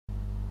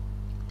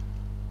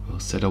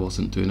said I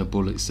wasn't doing a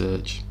bullet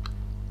search.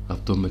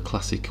 I've done the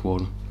classic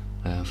one.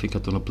 I think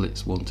I've done a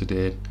blitz one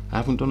today. I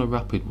haven't done a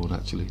rapid one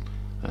actually,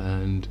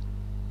 and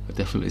I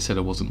definitely said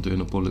I wasn't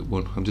doing a bullet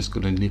one. I'm just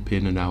going to nip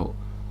in and out.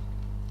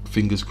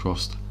 Fingers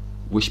crossed.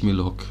 Wish me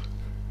luck.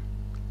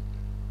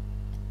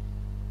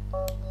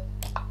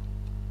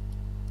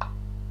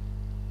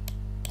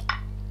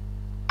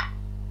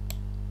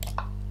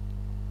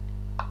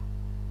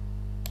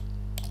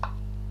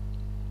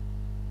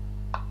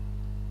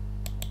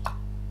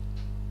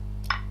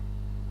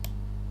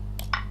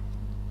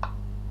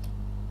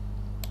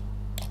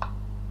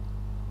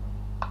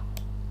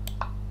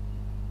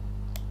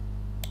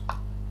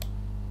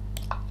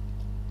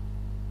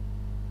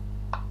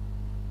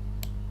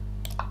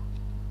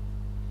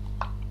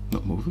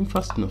 Not moving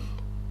fast enough.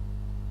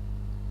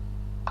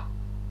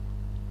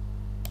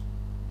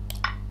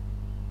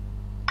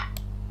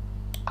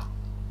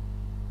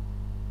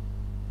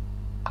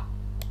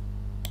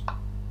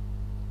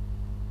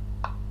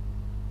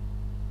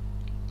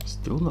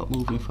 Still not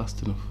moving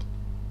fast enough.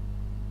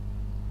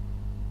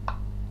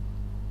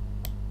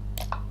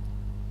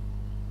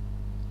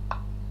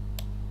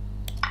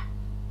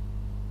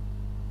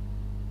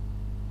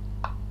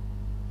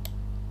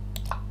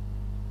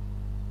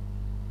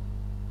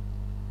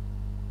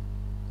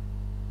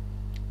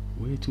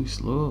 Way too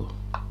slow.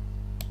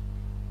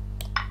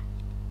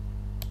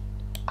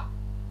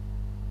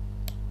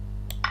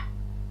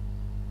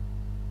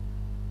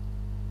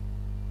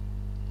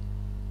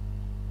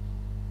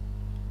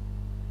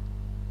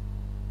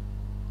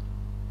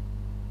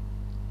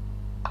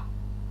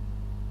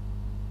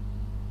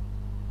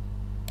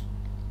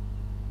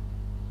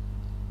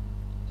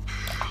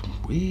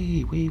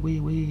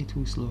 Way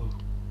too slow.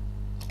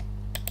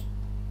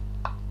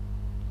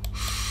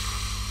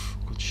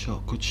 Good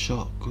shot, good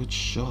shot, good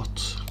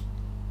shot.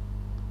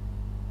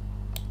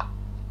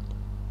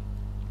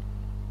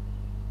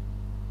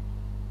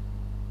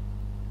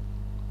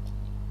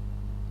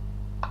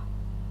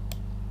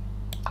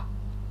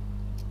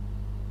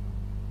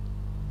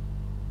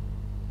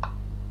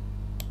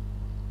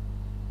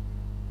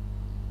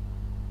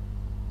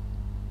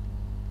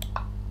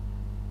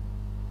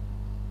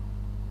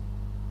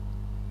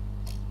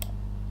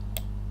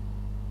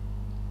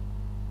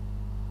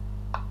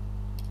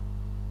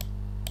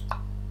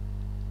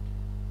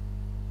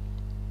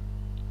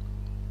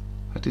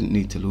 I didn't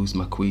need to lose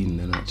my queen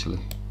then actually.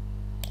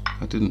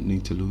 I didn't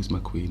need to lose my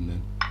queen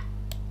then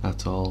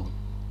at all.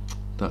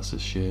 That's a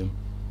shame.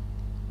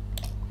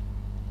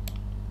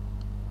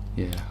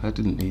 Yeah, I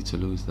didn't need to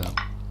lose that.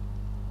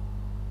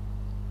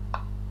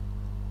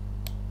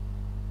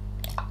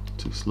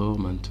 Too slow,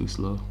 man, too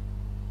slow.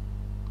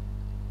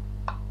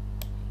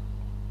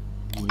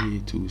 Way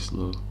too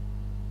slow.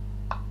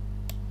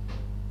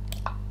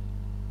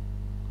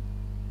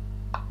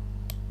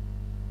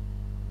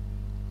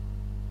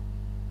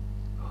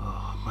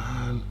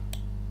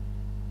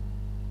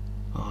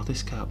 Oh,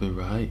 this can't be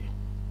right.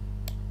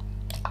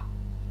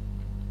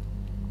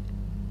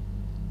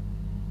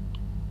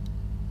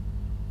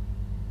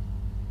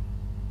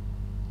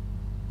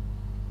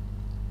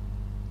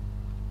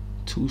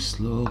 Too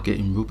slow,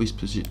 getting rubbish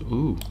position.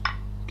 Ooh,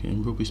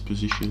 getting rubbish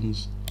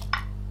positions.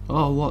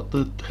 Oh, what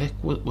the heck?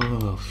 What?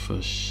 Oh,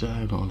 for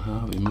shine on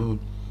Harvey Moon.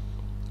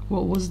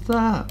 What was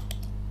that?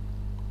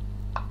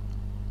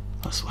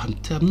 That's why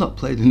I'm not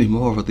playing any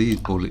more of these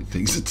bullet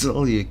things. I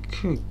tell you,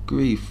 good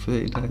grief,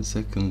 39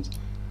 seconds.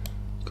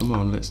 Come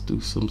on, let's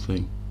do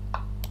something.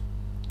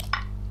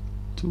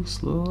 Too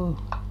slow.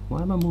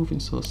 Why am I moving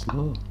so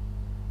slow?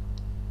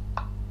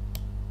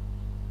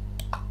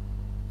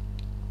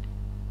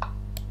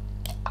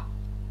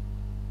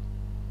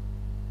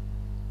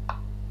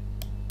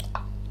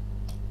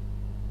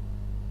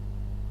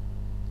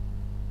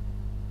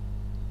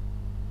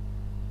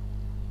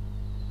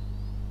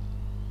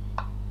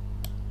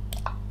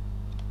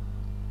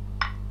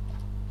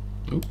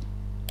 Oop.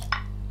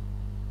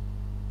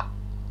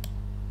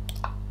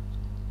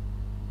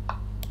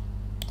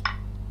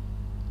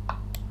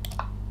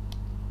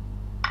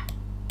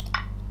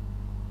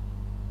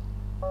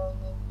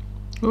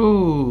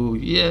 Oh,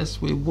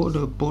 yes, we won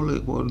a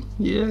bullet one.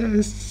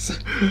 Yes.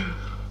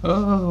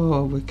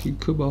 Oh, we can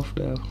come off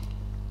now.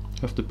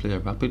 Have to play a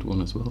rapid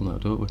one as well now,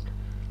 don't we?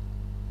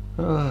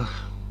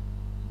 Ah,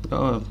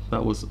 oh,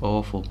 that was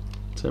awful.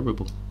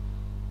 Terrible.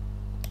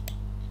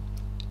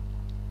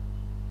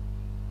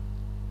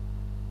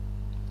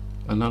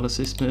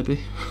 Analysis,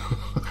 maybe?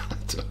 I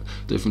don't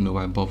even know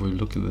why I'm bothering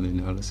looking at the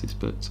analysis,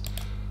 but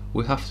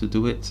we have to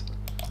do it.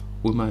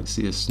 We might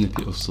see a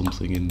snippet of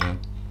something in there.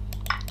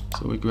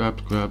 So we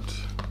grabbed.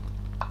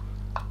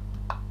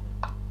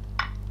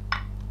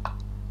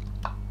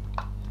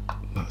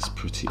 That's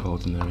pretty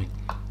ordinary.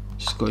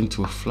 Just got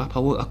into a flap.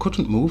 I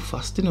couldn't move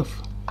fast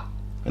enough.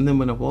 And then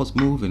when I was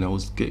moving, I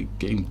was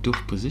getting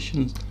duff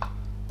positions.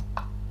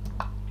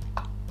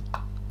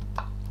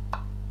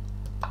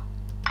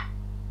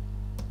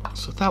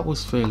 So that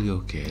was fairly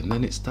okay. And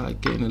then it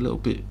started getting a little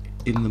bit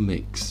in the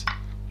mix.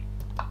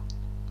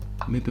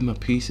 maybe my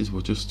pieces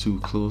were just too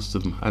close to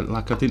them. I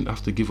didn't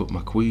have to give up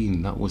my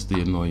queen. That was the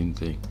annoying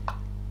thing.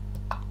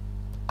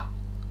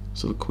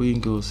 So the queen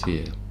goes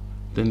here,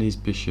 then his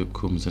bishop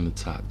comes and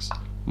attacks.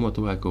 And what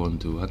do I go and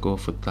do? I go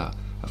for that.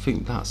 I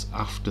think that's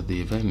after the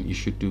event. You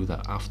should do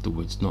that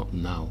afterwards, not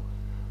now.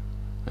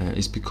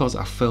 It's because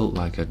I felt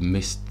like I'd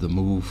missed the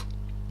move,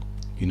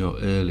 you know,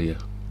 earlier.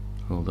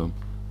 Hold on.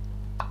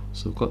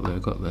 So got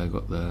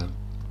there.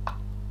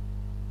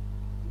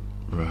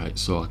 Right,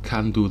 so I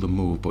can do the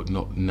move, but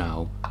not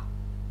now.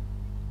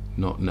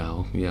 Not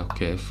now. Yeah,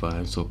 okay,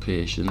 fine. So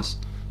patience.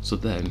 So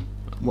then,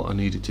 what I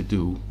needed to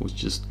do was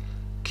just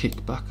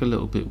kick back a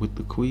little bit with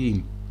the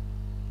queen.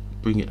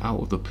 Bring it out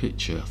of the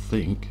picture, I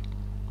think.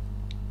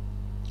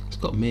 It's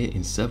got mate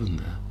in 7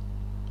 there.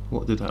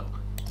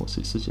 What's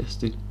it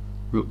suggested?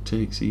 Rook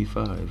takes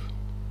e5.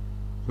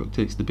 Rook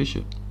takes the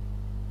bishop.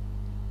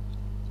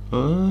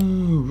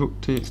 Oh,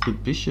 rook takes the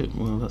bishop.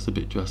 Well, that's a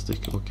bit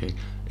drastic. Okay,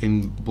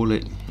 in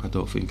bullet, I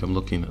don't think I'm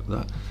looking at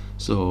that.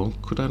 So,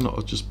 could I not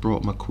have just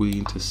brought my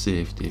queen to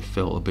safety? It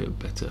felt a bit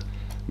better.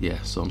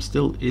 Yeah, so I'm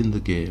still in the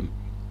game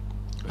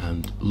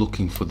and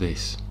looking for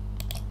this.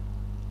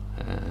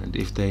 And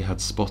if they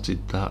had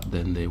spotted that,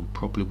 then they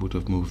probably would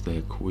have moved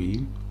their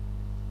queen.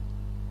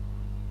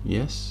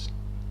 Yes,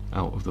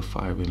 out of the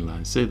firing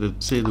line. Say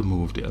they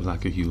moved it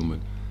like a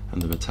human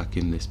and they're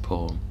attacking this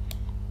pawn.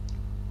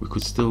 We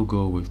could still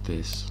go with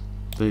this.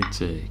 They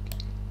take,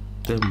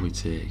 then we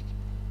take.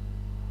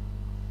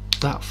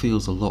 That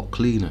feels a lot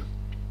cleaner.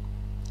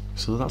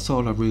 So that's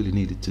all I really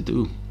needed to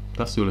do.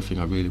 That's the only thing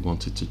I really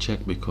wanted to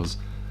check, because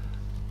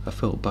I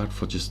felt bad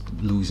for just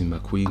losing my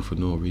queen for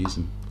no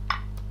reason.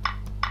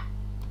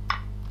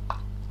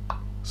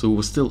 So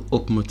we're still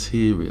up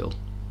material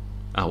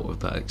out of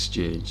that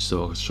exchange,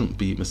 so I shouldn't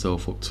beat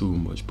myself up too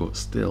much, but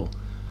still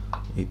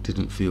it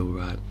didn't feel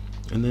right.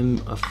 And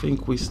then I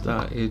think we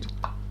started,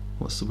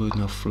 what's the word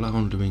now,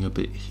 floundering a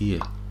bit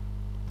here,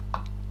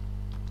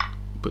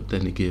 but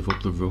then he gave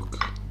up the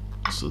rook.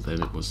 So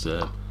then it was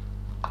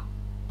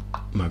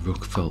my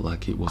rook felt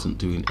like it wasn't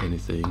doing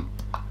anything.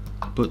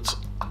 But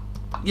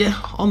yeah,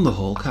 on the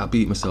whole, can't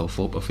beat myself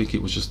up. I think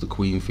it was just the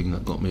queen thing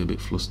that got me a bit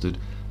flustered,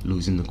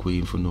 losing the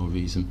queen for no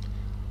reason.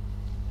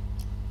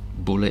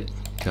 Bullet,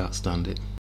 can't stand it.